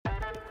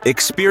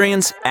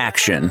Experience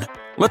action.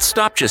 Let's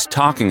stop just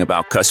talking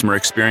about customer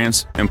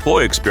experience,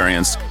 employee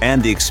experience,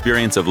 and the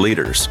experience of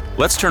leaders.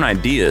 Let's turn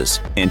ideas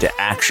into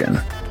action.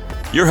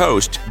 Your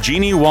host,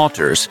 Jeannie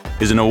Walters,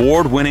 is an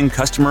award-winning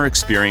customer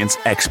experience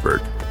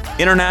expert,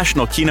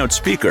 international keynote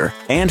speaker,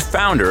 and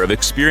founder of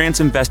Experience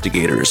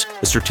Investigators,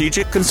 a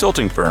strategic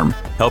consulting firm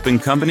helping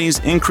companies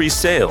increase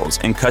sales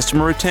and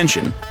customer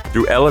retention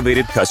through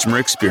elevated customer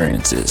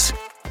experiences.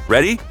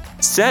 Ready,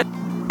 set,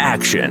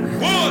 action.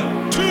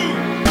 1, 2, 3, 4.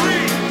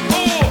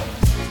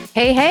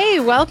 Hey,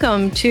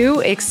 welcome to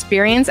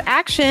Experience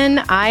Action.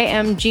 I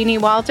am Jeannie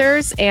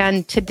Walters,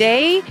 and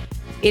today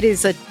it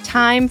is a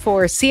time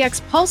for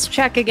CX Pulse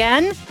Check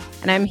again,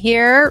 and I'm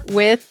here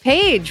with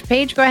Paige.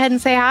 Paige, go ahead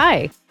and say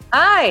hi.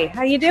 Hi,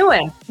 how you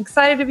doing?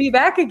 Excited to be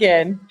back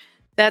again.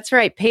 That's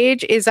right.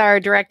 Paige is our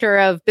Director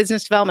of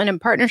Business Development and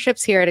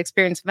Partnerships here at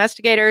Experience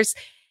Investigators.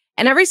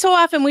 And every so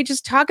often, we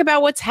just talk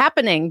about what's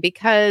happening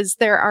because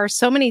there are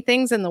so many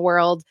things in the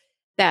world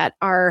that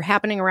are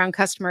happening around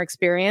customer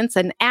experience.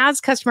 And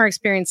as customer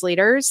experience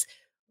leaders,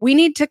 we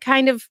need to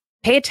kind of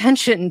pay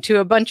attention to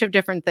a bunch of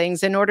different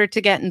things in order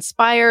to get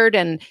inspired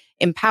and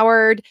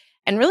empowered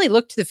and really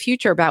look to the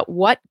future about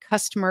what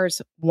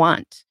customers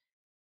want.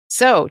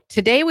 So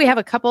today we have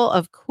a couple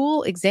of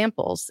cool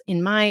examples,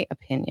 in my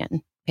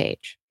opinion,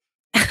 Paige.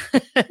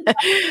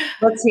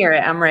 Let's hear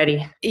it. I'm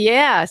ready.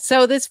 Yeah.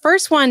 So this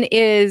first one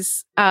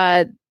is,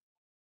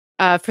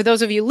 for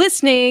those of you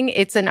listening,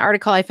 it's an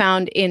article I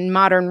found in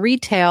Modern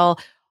Retail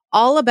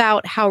all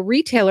about how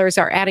retailers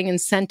are adding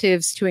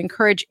incentives to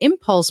encourage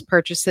impulse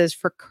purchases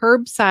for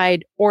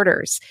curbside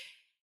orders.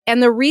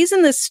 And the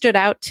reason this stood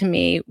out to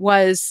me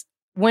was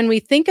when we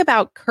think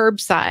about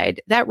curbside,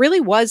 that really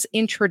was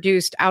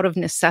introduced out of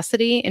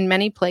necessity in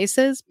many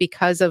places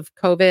because of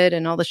COVID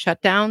and all the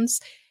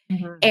shutdowns.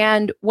 Mm-hmm.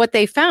 And what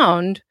they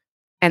found,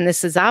 and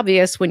this is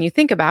obvious when you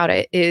think about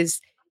it, is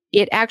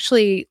it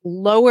actually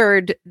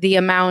lowered the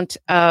amount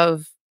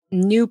of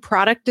new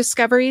product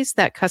discoveries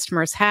that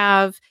customers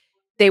have.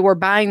 They were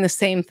buying the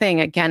same thing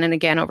again and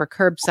again over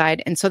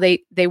curbside. And so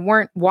they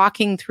weren't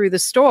walking through the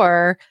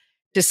store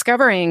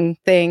discovering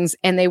things,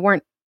 and they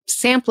weren't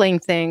sampling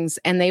things,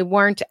 and they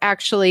weren't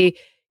actually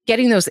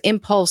getting those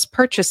impulse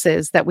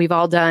purchases that we've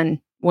all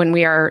done when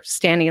we are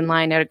standing in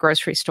line at a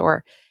grocery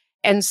store.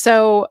 And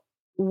so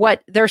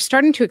what they're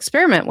starting to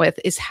experiment with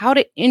is how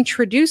to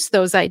introduce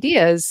those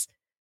ideas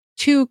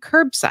to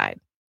curbside.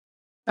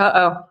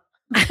 Uh-oh.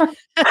 I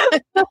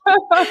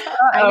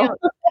know.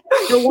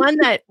 The one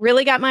that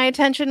really got my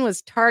attention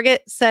was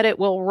Target said it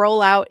will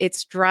roll out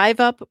its Drive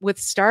Up with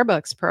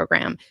Starbucks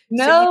program.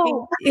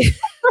 No. They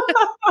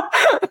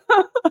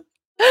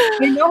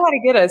know how to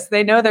get us.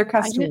 They know their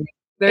customers.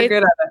 They're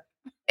good at it.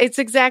 It's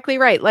exactly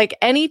right. Like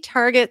any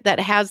Target that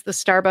has the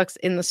Starbucks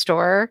in the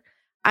store,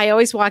 I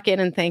always walk in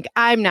and think,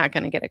 I'm not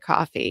going to get a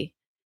coffee.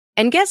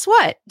 And guess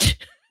what?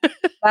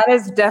 That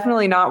is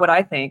definitely not what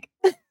I think.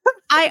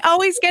 I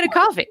always get a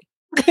coffee.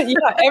 Yeah,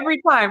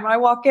 every time I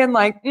walk in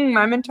like,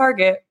 I'm in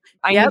Target.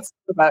 I need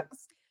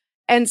Starbucks.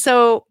 And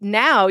so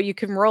now you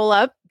can roll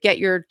up, get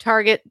your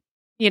Target,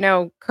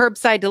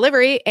 curbside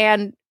delivery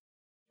and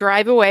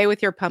drive away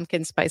with your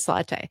pumpkin spice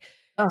latte.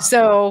 Oh,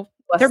 so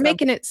they're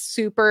making it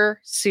super,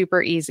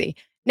 super easy.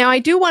 Now, I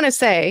do want to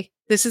say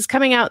this is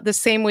coming out the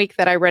same week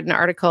that I read an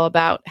article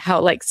about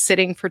how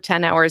sitting for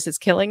 10 hours is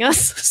killing us.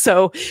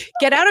 So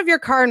get out of your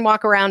car and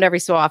walk around every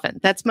so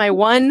often. That's my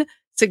one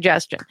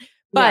suggestion.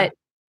 But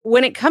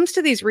when it comes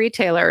to these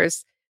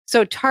retailers,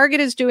 so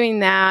Target is doing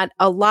that.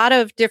 A lot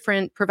of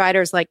different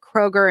providers like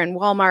Kroger and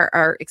Walmart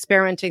are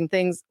experimenting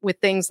with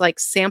things like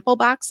sample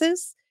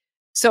boxes.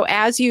 So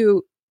as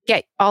you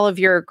get all of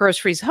your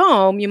groceries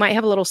home, you might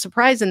have a little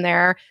surprise in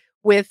there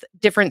with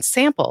different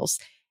samples.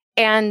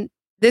 And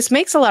this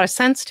makes a lot of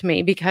sense to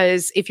me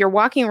because if you're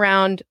walking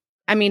around,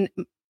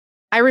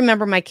 I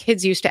remember my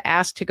kids used to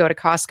ask to go to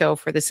Costco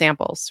for the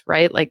samples,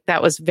 right? Like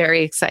that was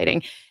very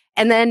exciting.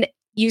 And then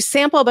you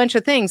sample a bunch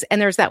of things and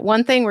there's that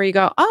one thing where you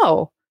go,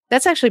 oh,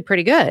 that's actually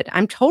pretty good.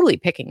 I'm totally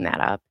picking that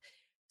up.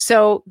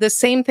 So the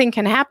same thing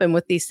can happen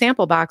with these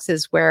sample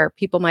boxes where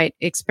people might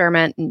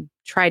experiment and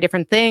try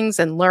different things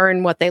and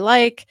learn what they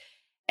like.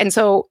 And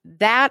so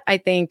that I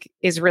think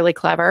is really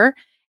clever.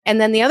 And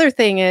then the other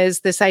thing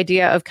is this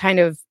idea of kind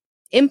of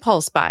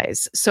impulse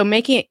buys. So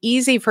making it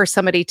easy for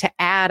somebody to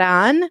add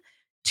on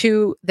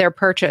to their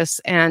purchase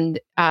and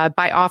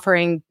by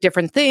offering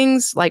different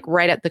things like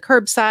right at the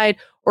curbside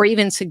or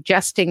even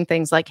suggesting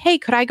things like, hey,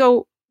 could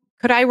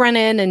I run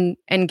in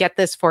and get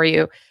this for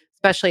you,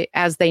 especially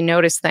as they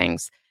notice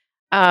things.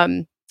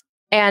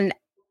 And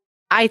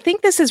I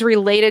think this is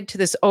related to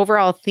this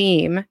overall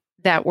theme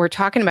that we're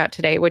talking about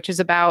today, which is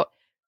about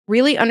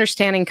really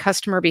understanding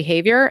customer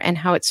behavior and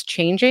how it's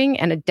changing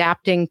and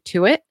adapting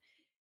to it,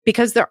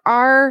 because there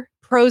are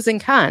pros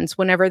and cons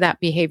whenever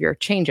that behavior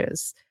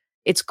changes.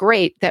 It's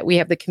great that we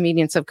have the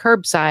convenience of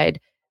curbside,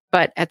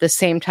 but at the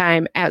same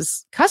time,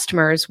 as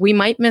customers, we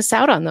might miss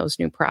out on those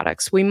new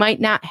products. We might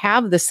not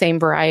have the same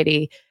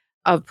variety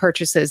of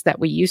purchases that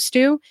we used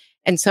to.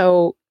 And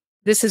so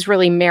this is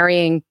really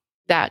marrying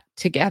that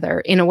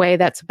together in a way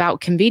that's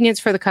about convenience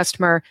for the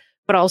customer,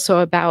 but also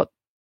about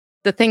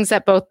the things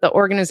that both the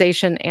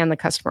organization and the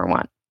customer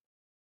want.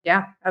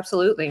 Yeah,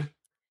 absolutely.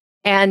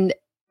 And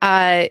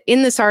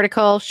in this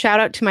article, shout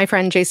out to my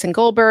friend Jason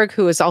Goldberg,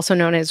 who is also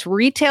known as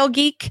Retail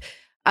Geek.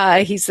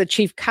 He's the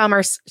Chief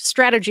Commerce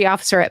Strategy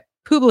Officer at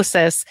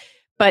Publicis,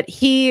 but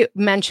he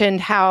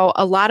mentioned how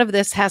a lot of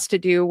this has to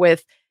do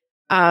with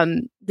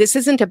this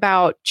isn't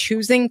about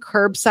choosing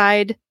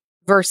curbside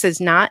versus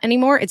not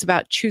anymore. It's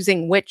about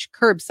choosing which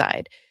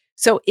curbside.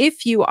 So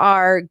if you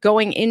are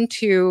going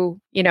into,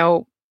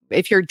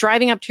 if you're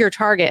driving up to your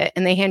Target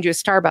and they hand you a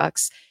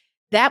Starbucks,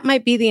 that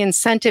might be the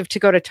incentive to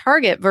go to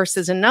Target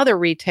versus another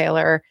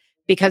retailer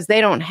because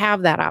they don't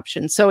have that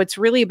option. So it's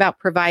really about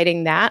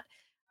providing that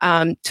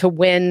to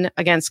win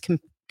against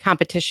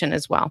competition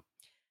as well.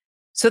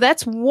 So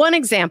that's one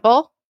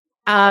example.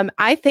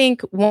 I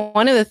think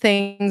one of the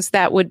things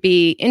that would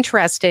be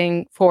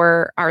interesting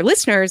for our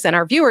listeners and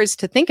our viewers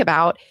to think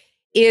about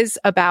is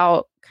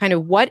about kind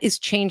of what is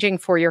changing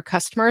for your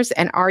customers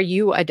and are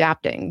you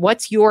adapting?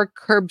 What's your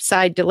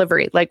curbside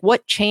delivery? Like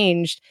what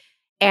changed?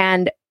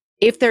 And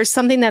if there's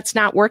something that's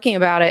not working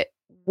about it,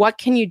 what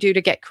can you do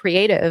to get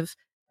creative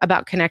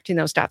about connecting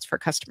those dots for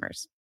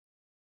customers?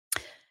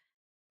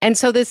 And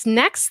so this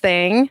next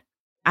thing,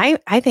 I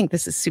think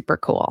this is super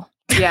cool.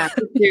 Yeah,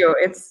 me too.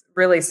 It's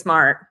really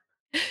smart.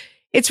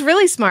 It's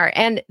really smart.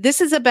 And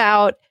this is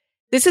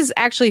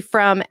actually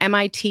from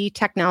MIT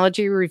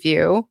Technology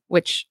Review,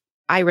 which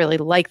I really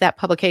like that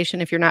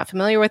publication if you're not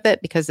familiar with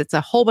it, because it's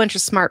a whole bunch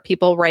of smart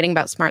people writing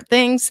about smart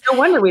things. No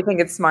wonder we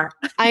think it's smart.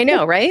 I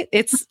know, right?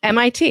 It's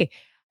MIT.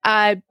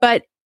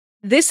 But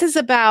this is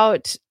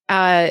about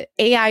AI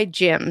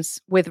gyms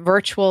with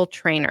virtual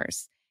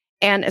trainers.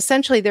 And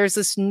essentially, there's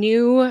this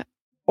new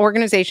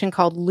organization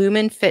called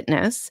Lumen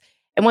Fitness.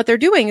 And what they're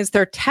doing is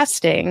they're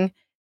testing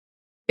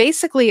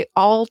basically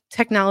all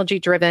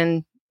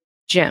technology-driven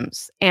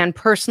gyms and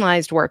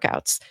personalized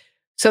workouts.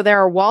 So there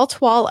are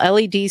wall-to-wall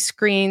LED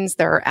screens,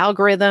 there are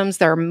algorithms,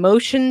 there are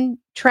motion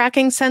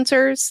tracking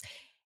sensors.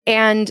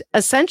 And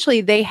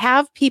essentially, they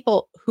have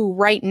people who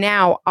right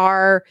now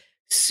are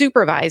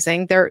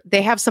supervising.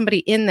 They have somebody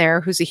in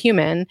there who's a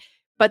human,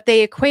 but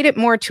they equate it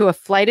more to a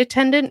flight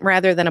attendant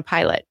rather than a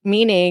pilot,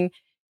 meaning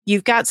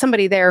you've got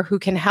somebody there who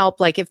can help,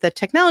 like if the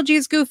technology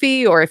is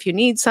goofy or if you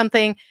need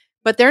something,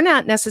 but they're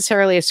not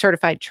necessarily a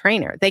certified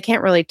trainer. They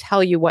can't really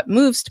tell you what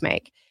moves to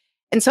make.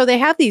 And so they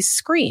have these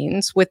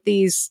screens with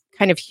these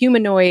kind of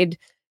humanoid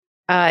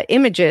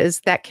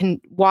images that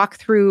can walk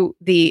through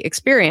the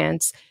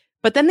experience,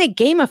 but then they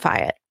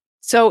gamify it.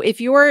 So if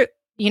you're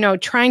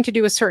trying to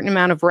do a certain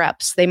amount of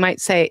reps, they might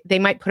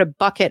put a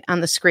bucket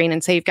on the screen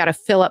and say, you've got to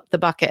fill up the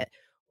bucket,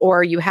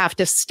 or you have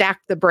to stack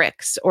the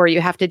bricks, or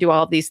you have to do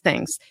all of these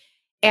things.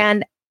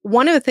 And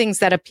one of the things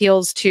that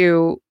appeals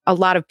to a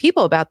lot of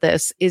people about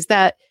this is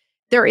that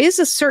there is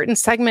a certain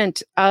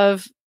segment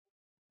of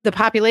the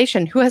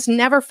population who has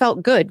never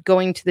felt good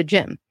going to the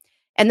gym.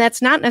 And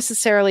that's not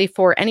necessarily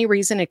for any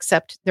reason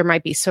except there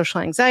might be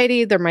social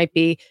anxiety. There might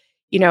be,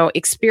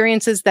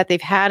 experiences that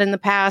they've had in the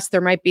past.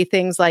 There might be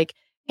things like,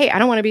 hey, I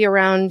don't want to be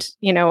around,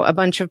 a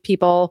bunch of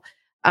people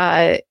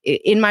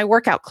in my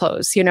workout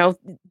clothes,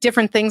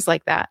 different things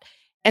like that.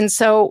 And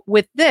so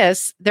with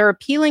this, they're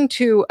appealing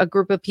to a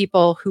group of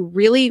people who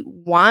really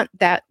want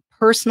that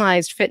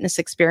personalized fitness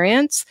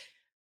experience,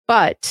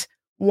 but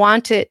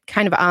want it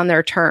kind of on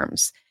their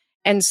terms.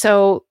 And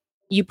so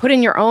you put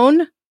in your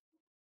own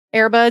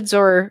earbuds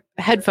or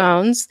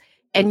headphones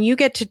and you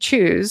get to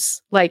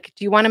choose, like,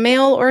 do you want a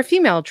male or a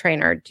female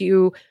trainer? Do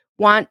you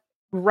want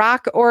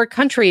rock or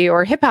country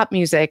or hip hop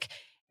music?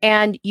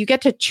 And you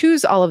get to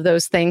choose all of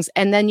those things.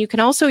 And then you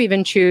can also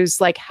even choose,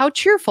 like, how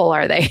cheerful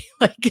are they?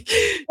 Like,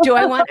 do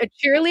I want a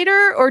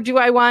cheerleader or do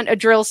I want a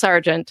drill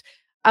sergeant?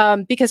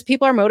 Because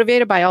people are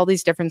motivated by all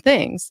these different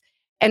things.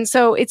 And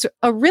so it's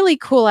a really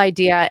cool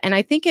idea. And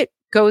I think it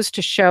goes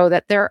to show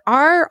that there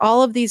are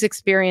all of these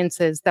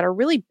experiences that are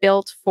really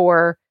built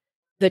for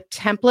the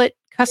template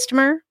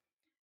customer.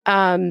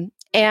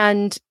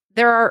 And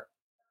there are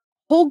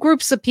whole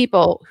groups of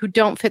people who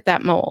don't fit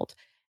that mold.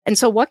 And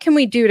so what can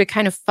we do to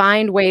kind of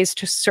find ways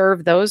to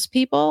serve those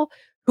people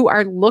who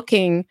are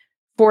looking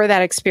for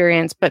that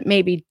experience, but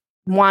maybe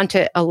want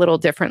it a little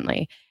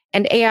differently?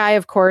 And AI,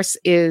 of course,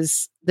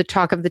 is the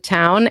talk of the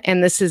town.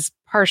 And this is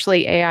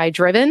partially AI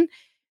driven,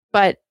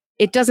 but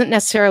it doesn't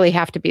necessarily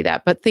have to be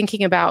that. But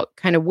thinking about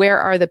kind of where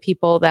are the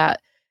people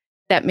that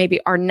maybe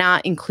are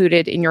not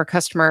included in your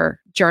customer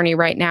journey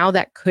right now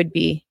that could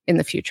be in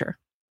the future.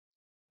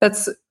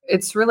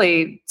 It's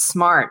really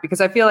smart because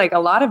I feel like a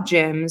lot of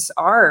gyms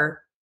are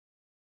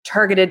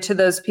targeted to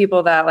those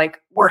people that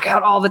like work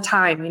out all the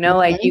time,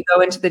 like you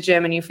go into the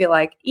gym and you feel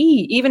like,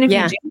 even if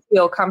you do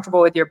feel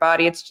comfortable with your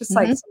body, it's just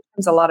like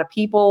sometimes a lot of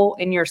people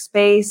in your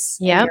space.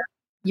 Yeah.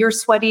 You're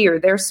sweaty or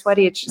they're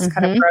sweaty. It's just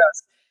kind of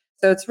gross.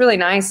 So it's really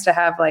nice to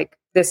have like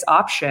this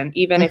option.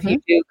 Even if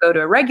you do go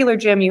to a regular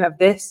gym, you have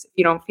this, if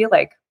you don't feel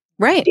like.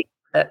 Right.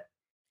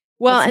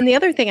 Well, and the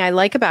other thing I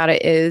like about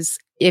it is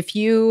if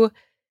you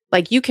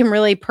Like you can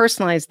really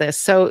personalize this.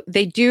 So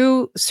they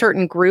do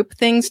certain group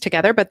things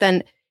together, but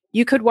then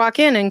you could walk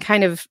in and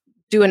kind of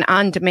do an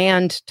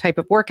on-demand type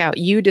of workout.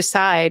 You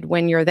decide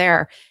when you're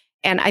there.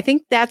 And I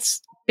think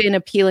that's been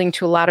appealing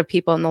to a lot of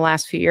people in the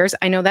last few years.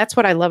 I know that's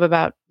what I love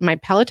about my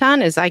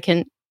Peloton is I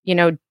can,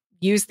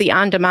 use the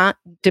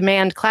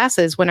on-demand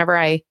classes whenever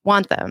I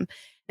want them.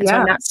 And so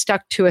I'm not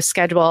stuck to a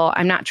schedule.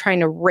 I'm not trying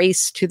to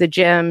race to the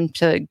gym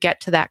to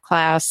get to that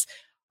class,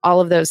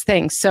 all of those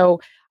things. So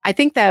I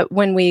think that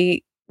when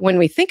we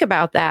think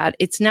about that,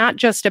 it's not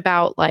just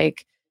about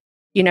like,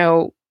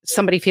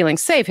 somebody feeling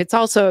safe. It's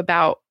also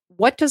about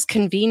what does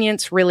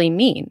convenience really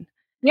mean?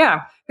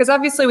 Yeah, because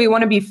obviously we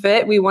want to be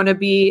fit. We want to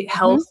be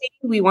healthy.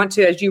 Mm-hmm. We want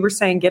to, as you were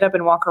saying, get up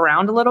and walk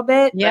around a little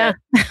bit. Yeah.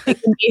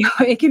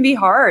 it can be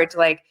hard.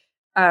 Like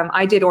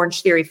I did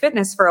Orange Theory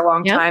Fitness for a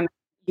long time.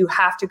 You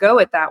have to go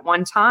at that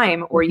one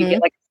time or you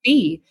get like a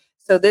fee.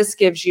 So this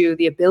gives you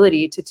the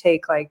ability to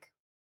take like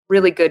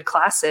really good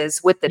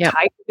classes with the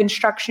type of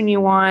instruction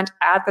you want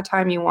at the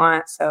time you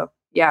want. So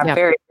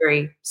very,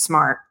 very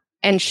smart.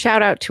 And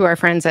shout out to our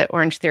friends at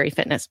Orange Theory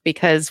Fitness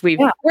because we've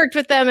worked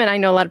with them and I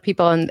know a lot of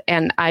people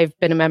and I've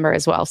been a member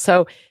as well.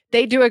 So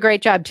they do a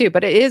great job too.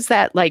 But it is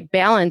that like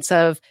balance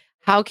of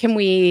how can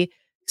we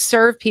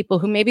serve people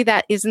who maybe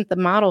that isn't the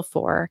model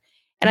for.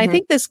 And I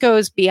think this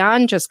goes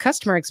beyond just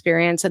customer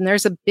experience. And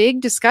there's a big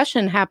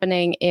discussion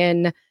happening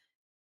in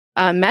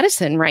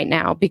medicine right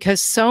now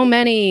because so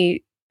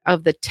many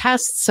of the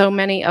tests, so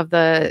many of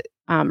the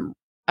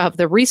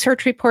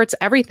research reports,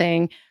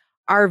 everything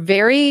are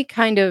very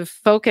kind of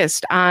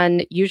focused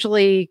on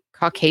usually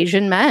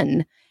Caucasian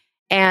men.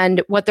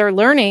 And what they're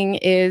learning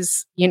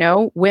is,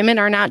 women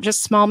are not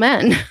just small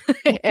men.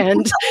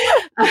 And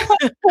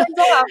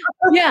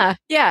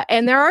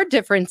and there are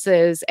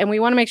differences and we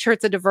want to make sure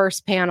it's a diverse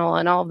panel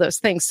and all of those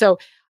things. So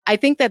I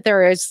think that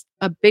there is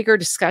a bigger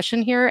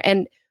discussion here.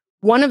 And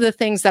one of the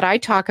things that I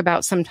talk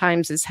about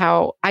sometimes is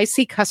how I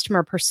see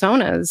customer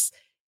personas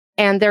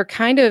and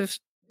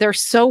they're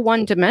so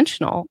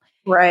one-dimensional.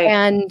 Right.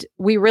 And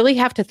we really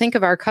have to think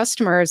of our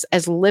customers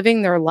as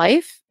living their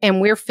life and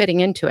we're fitting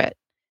into it.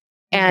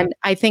 And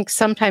I think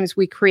sometimes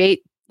we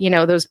create,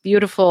 those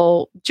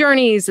beautiful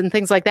journeys and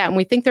things like that. And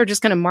we think they're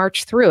just going to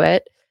march through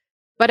it.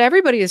 But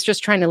everybody is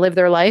just trying to live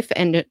their life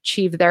and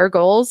achieve their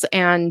goals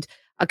and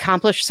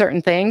accomplish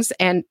certain things.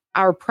 And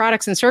our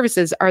products and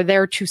services are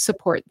there to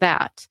support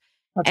that.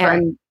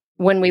 And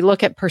when we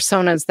look at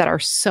personas that are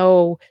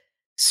so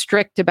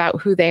strict about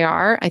who they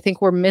are, I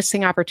think we're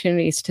missing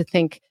opportunities to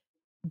think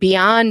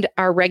beyond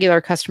our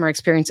regular customer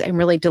experience and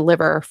really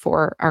deliver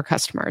for our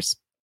customers.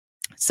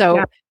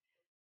 So,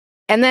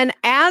 and then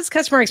as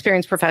customer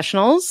experience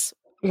professionals,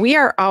 we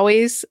are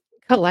always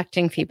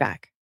collecting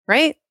feedback,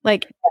 right?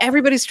 Like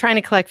everybody's trying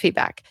to collect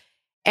feedback.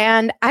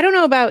 And I don't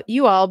know about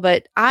you all,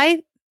 but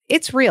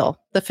it's real.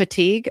 The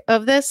fatigue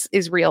of this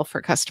is real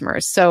for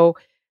customers. So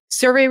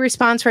survey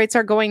response rates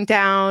are going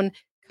down.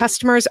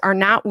 Customers are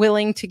not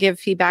willing to give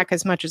feedback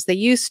as much as they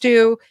used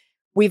to.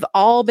 We've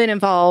all been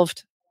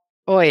involved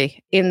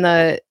in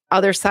the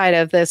other side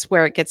of this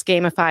where it gets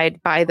gamified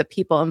by the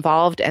people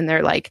involved and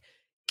they're like,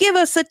 give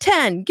us a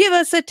 10, give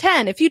us a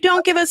 10. If you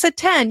don't give us a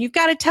 10, you've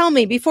got to tell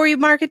me before you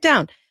mark it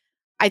down.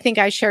 I think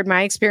I shared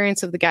my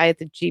experience of the guy at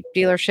the Jeep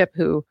dealership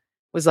who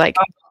was like,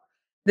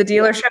 the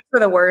dealerships are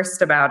the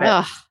worst about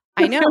it.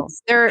 I know.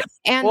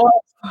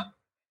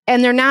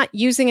 And they're not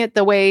using it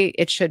the way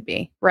it should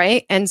be.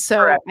 Right. And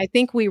so I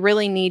think we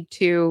really need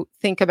to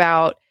think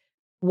about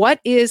what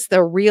is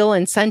the real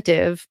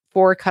incentive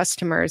for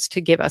customers to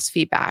give us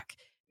feedback?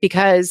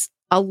 Because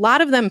a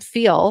lot of them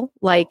feel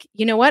like,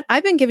 you know what,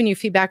 I've been giving you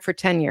feedback for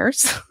 10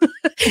 years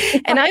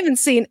and I haven't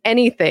seen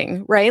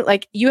anything, right?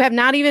 Like you have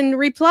not even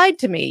replied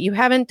to me. You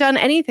haven't done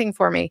anything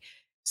for me.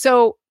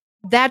 So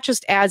that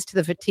just adds to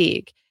the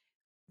fatigue.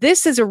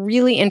 This is a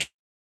really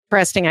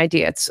interesting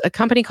idea. It's a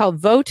company called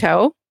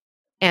Voto,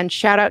 and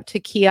shout out to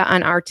Kia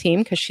on our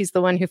team because she's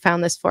the one who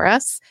found this for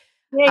us.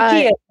 Yay,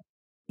 Kia.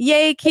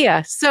 Yay,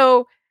 Kia.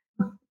 So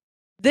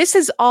this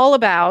is all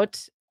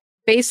about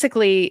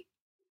basically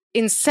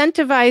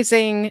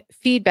incentivizing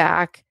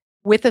feedback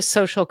with a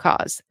social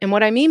cause. And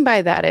what I mean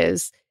by that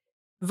is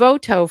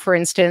Voto, for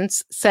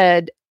instance,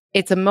 said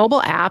it's a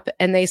mobile app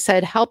and they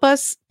said, help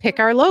us pick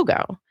our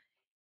logo.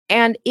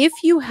 And if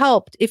you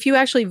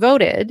actually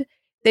voted,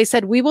 they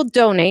said, we will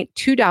donate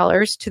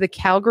 $2 to the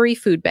Calgary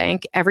Food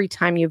Bank every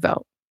time you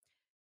vote.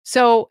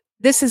 So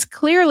this is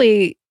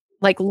clearly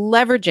like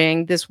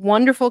leveraging this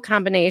wonderful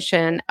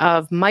combination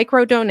of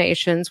micro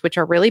donations, which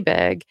are really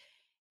big,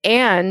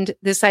 and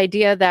this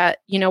idea that,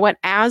 you know what,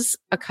 as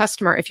a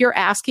customer, if you're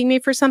asking me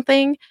for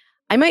something,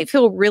 I might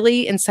feel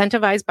really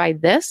incentivized by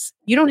this.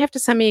 You don't have to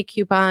send me a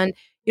coupon.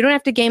 You don't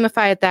have to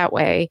gamify it that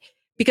way,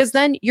 because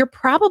then you're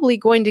probably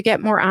going to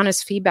get more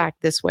honest feedback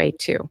this way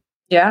too.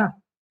 Yeah.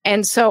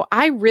 And so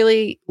I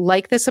really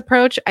like this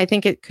approach. I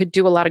think it could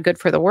do a lot of good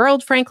for the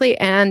world, frankly,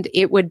 and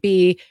it would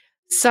be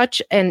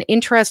such an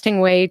interesting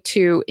way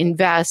to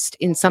invest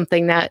in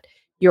something that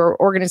your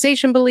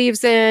organization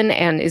believes in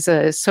and is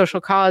a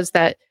social cause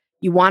that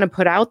you want to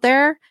put out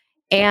there.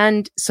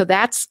 And so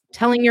that's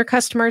telling your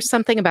customers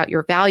something about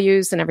your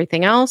values and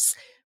everything else.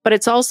 But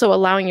it's also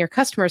allowing your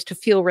customers to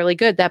feel really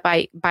good that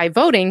by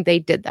voting, they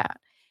did that.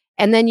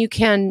 And then you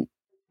can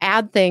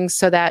add things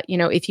so that,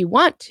 if you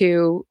want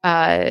to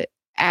add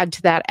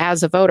to that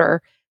as a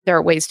voter, there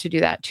are ways to do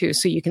that too.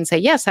 So you can say,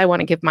 yes, I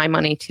want to give my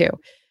money too.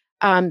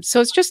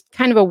 So it's just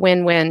kind of a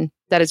win-win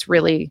that is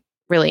really,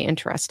 really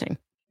interesting.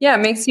 Yeah,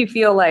 it makes you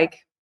feel like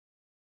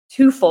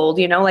twofold,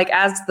 like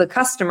as the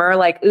customer,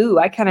 like, ooh,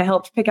 I kind of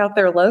helped pick out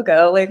their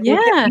logo. Like,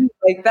 yeah,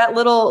 like that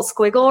little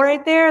squiggle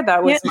right there.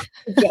 That was my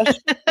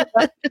suggestion.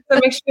 So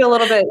it makes you feel a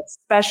little bit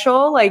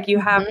special. Like you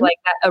have like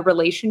a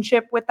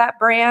relationship with that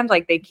brand,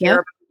 like they care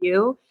about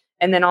you.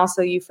 And then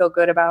also you feel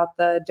good about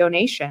the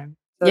donation.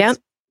 So it's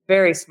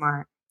very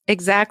smart.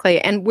 Exactly.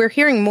 And we're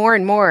hearing more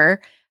and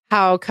more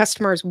how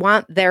customers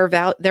want their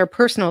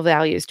personal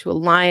values to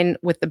align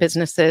with the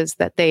businesses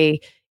that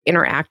they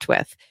interact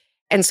with.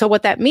 And so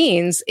what that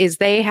means is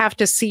they have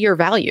to see your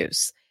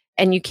values,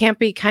 and you can't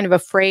be kind of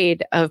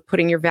afraid of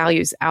putting your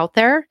values out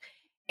there.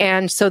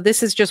 And so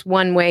this is just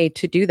one way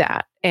to do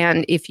that.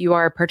 And if you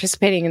are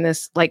participating in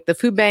this, like the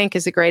food bank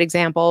is a great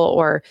example,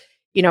 or,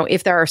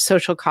 if there are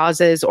social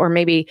causes or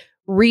maybe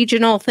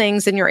regional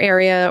things in your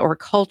area or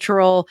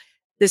cultural,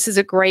 this is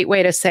a great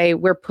way to say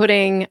we're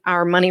putting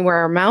our money where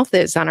our mouth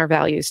is on our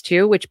values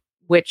too,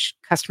 which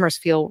customers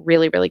feel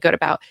really, really good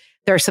about.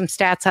 There are some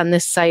stats on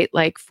this site,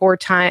 like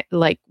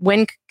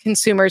when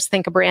consumers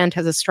think a brand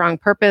has a strong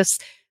purpose,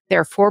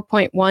 they're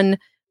 4.1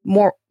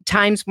 more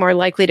times more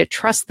likely to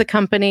trust the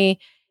company.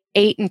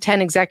 8 in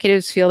 10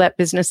 executives feel that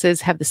businesses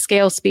have the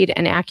scale, speed,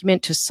 and acumen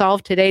to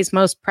solve today's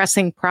most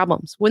pressing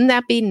problems. Wouldn't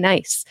that be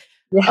nice?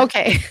 Yeah.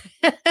 Okay.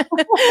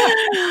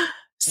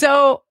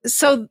 So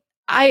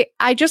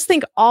I just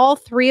think all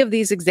three of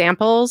these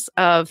examples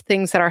of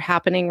things that are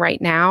happening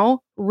right now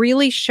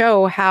really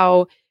show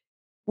how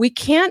we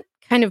can't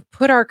kind of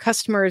put our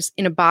customers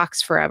in a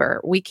box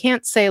forever. We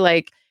can't say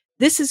like,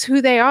 this is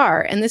who they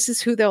are and this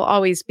is who they'll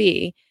always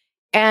be.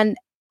 And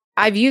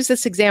I've used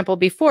this example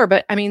before,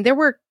 but I mean, there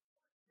were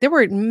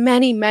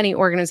many, many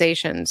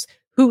organizations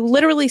who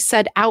literally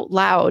said out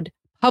loud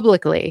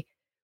publicly,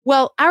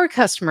 well, our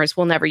customers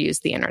will never use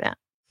the internet,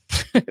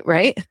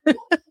 right?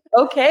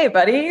 Okay,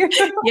 buddy.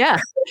 Yeah.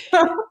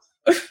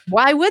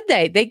 Why would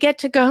they? They get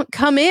to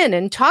come in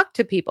and talk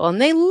to people,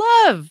 and they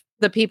love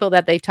the people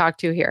that they talk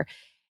to here.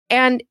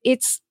 And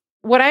it's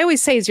what I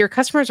always say is your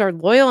customers are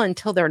loyal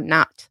until they're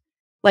not.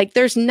 Like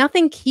there's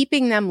nothing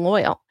keeping them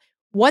loyal.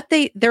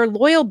 They're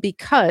loyal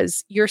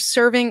because you're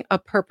serving a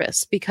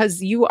purpose,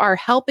 because you are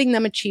helping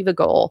them achieve a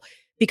goal,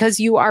 because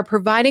you are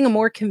providing a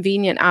more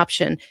convenient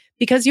option,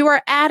 because you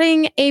are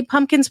adding a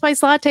pumpkin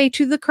spice latte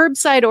to the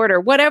curbside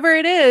order, whatever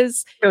it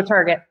is. Go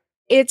Target.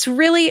 It's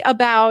really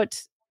about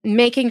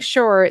making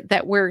sure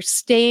that we're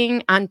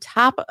staying on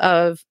top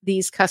of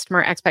these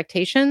customer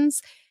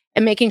expectations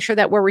and making sure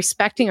that we're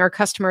respecting our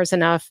customers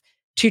enough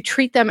to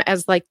treat them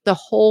as like the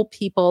whole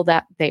people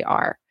that they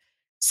are.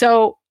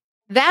 So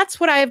that's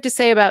what I have to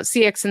say about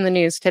CX in the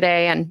news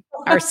today and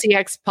our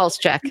CX pulse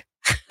check.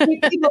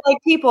 People like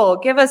people,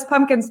 give us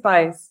pumpkin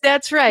spice.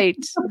 That's right.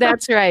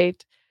 That's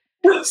right.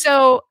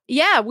 So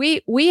yeah,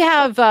 we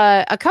have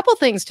a couple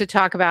things to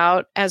talk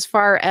about as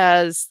far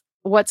as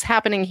what's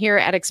happening here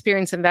at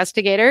Experience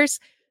Investigators.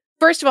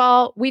 First of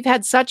all, we've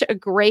had such a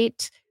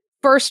great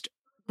first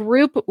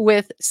group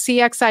with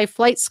CXI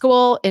Flight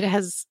School. It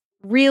has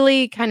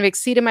really kind of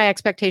exceeded my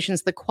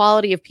expectations, the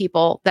quality of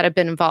people that have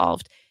been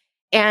involved.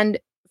 And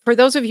for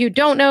those of you who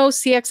don't know,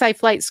 CXI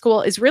Flight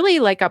School is really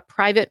like a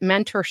private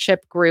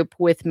mentorship group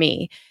with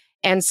me.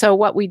 And so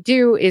what we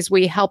do is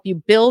we help you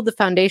build the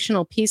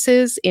foundational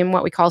pieces in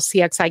what we call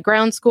CXI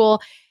Ground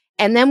School.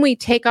 And then we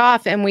take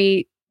off and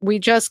we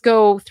just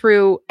go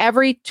through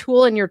every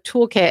tool in your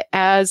toolkit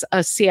as a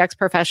CX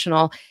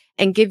professional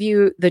and give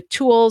you the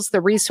tools,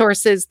 the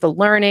resources, the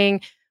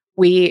learning.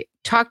 We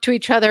talk to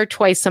each other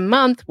twice a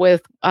month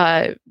with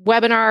a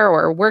webinar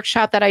or a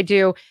workshop that I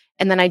do.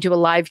 And then I do a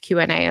live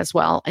Q&A as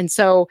well. And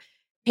so,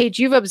 Paige,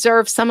 you've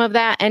observed some of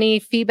that. Any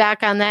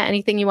feedback on that?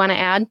 Anything you want to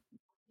add?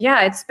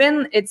 Yeah,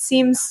 it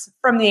seems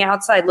from the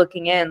outside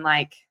looking in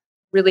like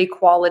really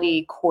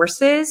quality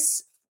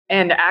courses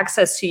and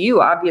access to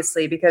you,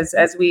 obviously, because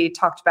as we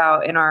talked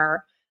about in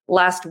our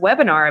last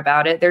webinar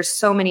about it, there's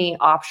so many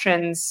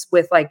options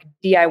with like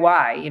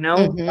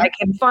DIY, I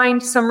can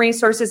find some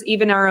resources,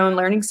 even our own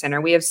learning center.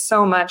 We have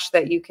so much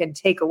that you can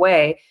take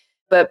away,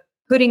 but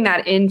putting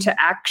that into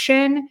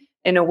action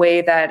in a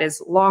way that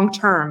is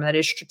long-term, that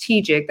is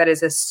strategic, that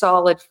is a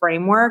solid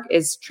framework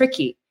is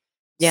tricky.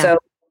 Yeah. So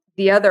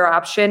the other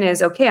option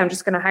is, okay, I'm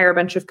just going to hire a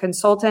bunch of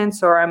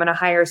consultants or I'm going to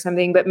hire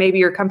something, but maybe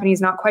your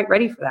company's not quite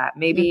ready for that.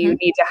 Maybe you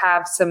need to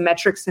have some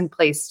metrics in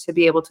place to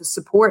be able to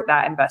support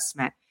that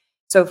investment.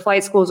 So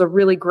flight school is a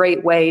really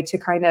great way to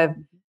kind of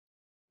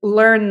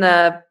learn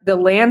the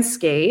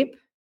landscape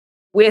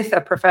with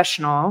a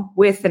professional,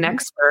 with an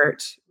expert,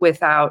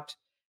 without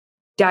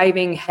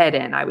diving head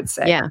in, I would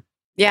say. Yeah.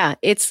 Yeah.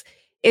 It's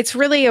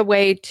really a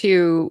way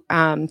to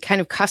kind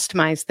of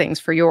customize things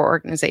for your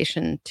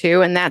organization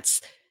too. And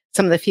that's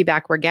some of the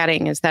feedback we're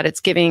getting is that it's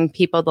giving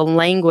people the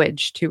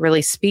language to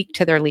really speak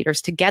to their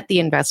leaders, to get the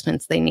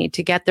investments they need,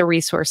 to get the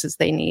resources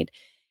they need.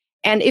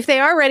 And if they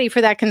are ready for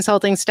that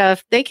consulting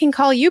stuff, they can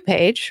call you,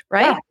 Paige,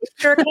 right? Yeah,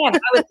 sure can. I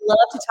would love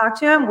to talk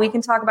to him. We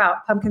can talk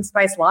about pumpkin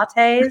spice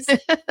lattes.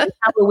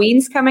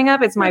 Halloween's coming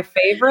up. It's my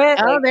favorite.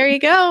 Oh, there you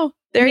go.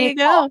 There you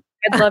go.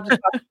 I'd love to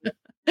talk to him.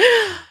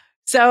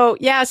 So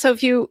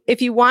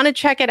if you want to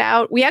check it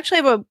out, we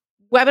actually have a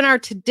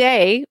webinar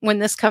today when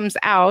this comes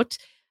out.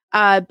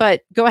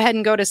 But go ahead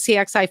and go to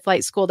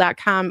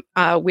cxiflightschool.com.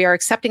 We are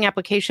accepting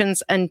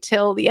applications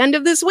until the end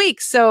of this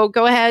week. So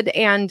go ahead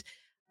and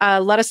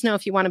let us know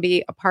if you want to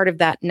be a part of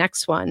that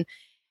next one.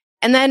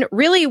 And then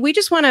really, we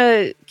just want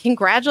to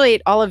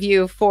congratulate all of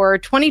you for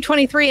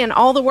 2023 and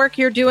all the work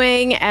you're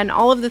doing and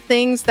all of the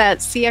things that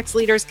CX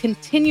leaders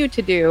continue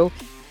to do.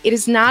 It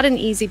is not an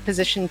easy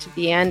position to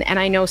be in. And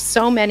I know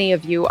so many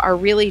of you are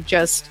really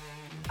just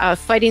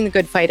fighting the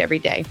good fight every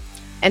day.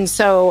 And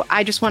so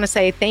I just want to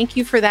say thank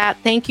you for that.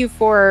 Thank you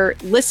for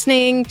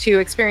listening to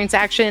Experience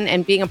Action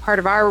and being a part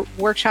of our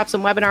workshops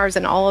and webinars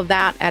and all of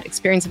that at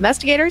Experience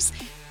Investigators.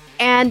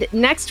 And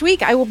next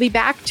week, I will be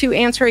back to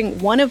answering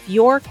one of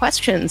your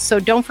questions. So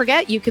don't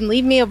forget, you can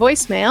leave me a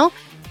voicemail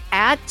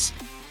at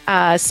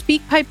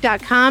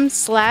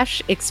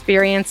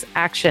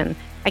speakpipe.com/experienceaction.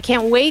 I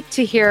can't wait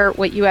to hear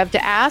what you have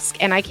to ask,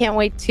 and I can't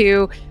wait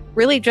to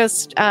really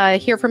just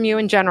hear from you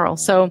in general.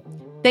 So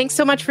thanks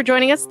so much for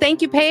joining us.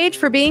 Thank you, Paige,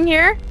 for being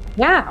here.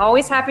 Yeah,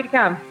 always happy to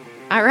come.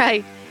 All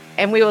right.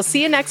 And we will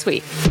see you next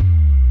week.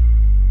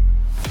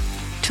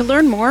 To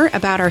learn more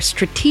about our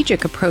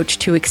strategic approach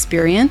to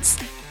experience,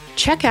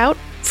 check out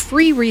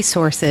free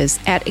resources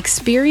at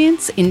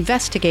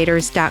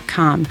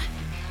experienceinvestigators.com,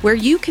 where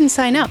you can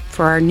sign up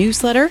for our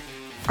newsletter,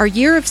 our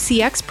Year of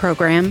CX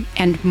program,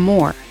 and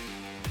more.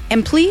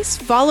 And please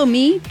follow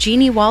me,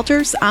 Jeannie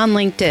Walters, on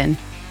LinkedIn.